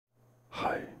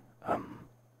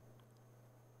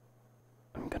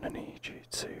need you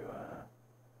to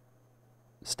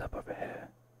step over here,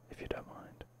 if you don't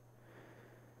mind.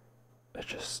 I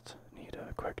just need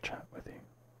a quick chat with you.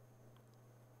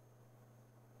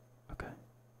 Okay,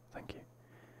 thank you.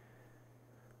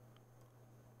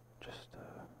 Just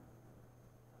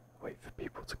wait for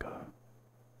people to go.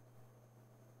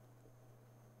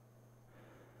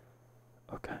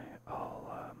 Okay, I'll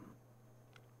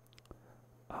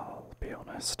be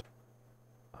honest.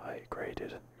 I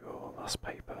graded your last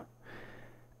paper,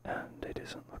 and it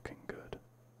isn't looking good.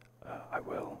 I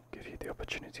will give you the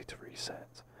opportunity to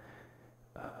reset,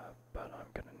 but I'm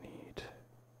gonna need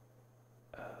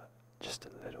just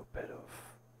a little bit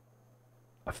of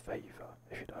a favour,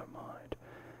 if you don't mind.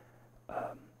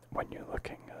 When you're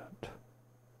looking at,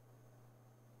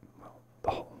 well, the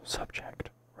whole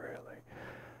subject, really,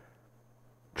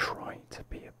 try to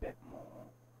be a bit more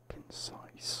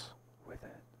concise with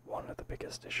it. One of the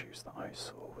biggest issues that I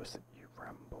saw was that you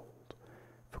rambled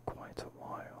for quite a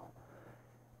while.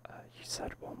 You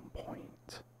said one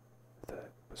point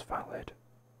that was valid,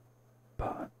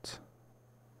 but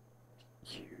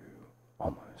you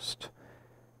almost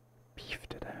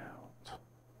beefed it out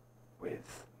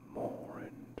with more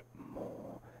and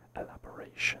more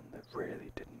elaboration that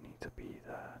really didn't need to be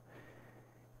there.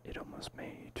 It almost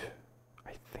made,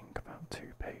 I think, about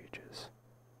 2 pages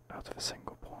out of a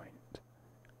single point,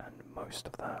 and most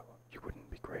of that you wouldn't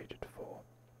be graded for,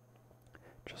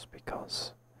 just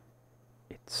because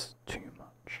it's too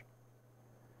much.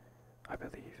 I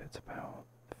believe it's about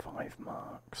 5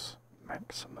 marks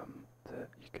maximum that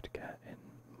you could get in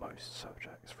most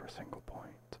subjects for a single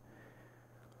point.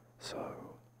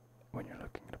 So when you're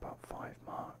looking at about 5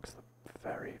 marks, the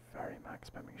very, very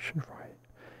maximum you should write,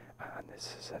 and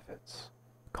this is if it's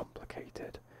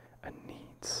complicated and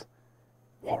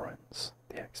warrants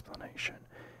the explanation,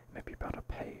 maybe about a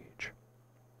page.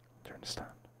 Do you understand?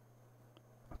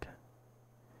 Okay.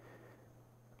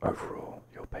 Overall,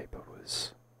 your paper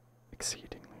was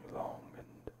exceedingly long,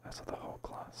 and as of the whole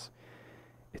class,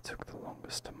 it took the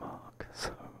longest to mark,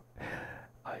 so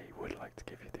I would like to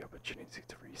give you the opportunity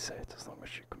to reset as long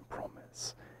as you can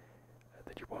promise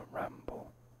that you won't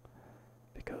ramble,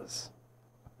 because,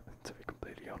 to be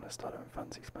completely honest, I don't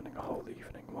fancy spending a whole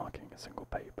evening marking a single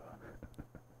paper.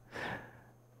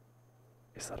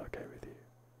 Is that okay with you?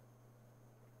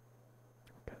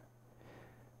 Okay.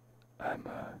 I'm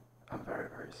very,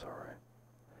 very sorry.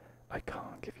 I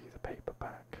can't give you the paper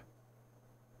back.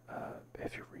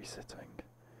 If you're resitting,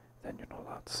 then you're not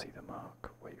allowed to see the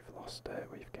mark where you've lost it,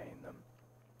 where you've gained them.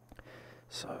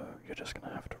 So you're just going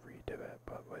to have to redo it,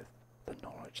 but with the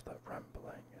knowledge that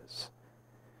rambling is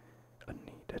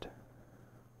unneeded.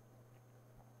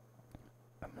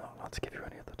 I'm not allowed to give you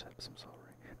any other tips, I'm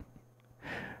sorry.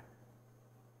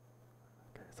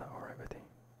 Okay, is that alright with you?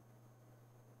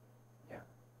 Yeah.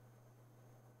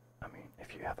 I mean,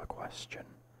 if you have a question,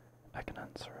 I can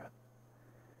answer it.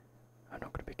 I'm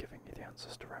not going to be giving you the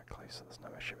answers directly, so there's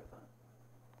no issue with that.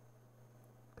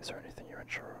 Is there anything you're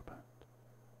unsure about?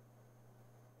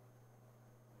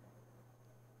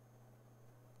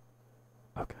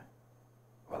 Okay.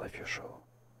 Well, if you're sure.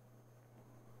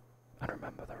 And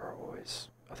remember, there are always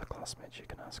other classmates you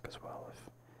can ask as well if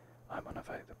I'm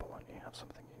unavailable and you have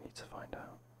something you need to find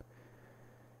out.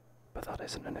 But that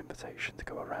isn't an invitation to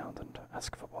go around and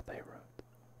ask for what they wrote,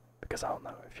 because I'll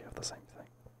know if you have the same thing.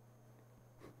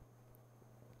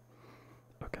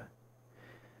 Okay.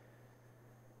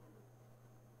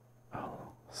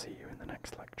 I'll see you in the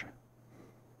next lecture.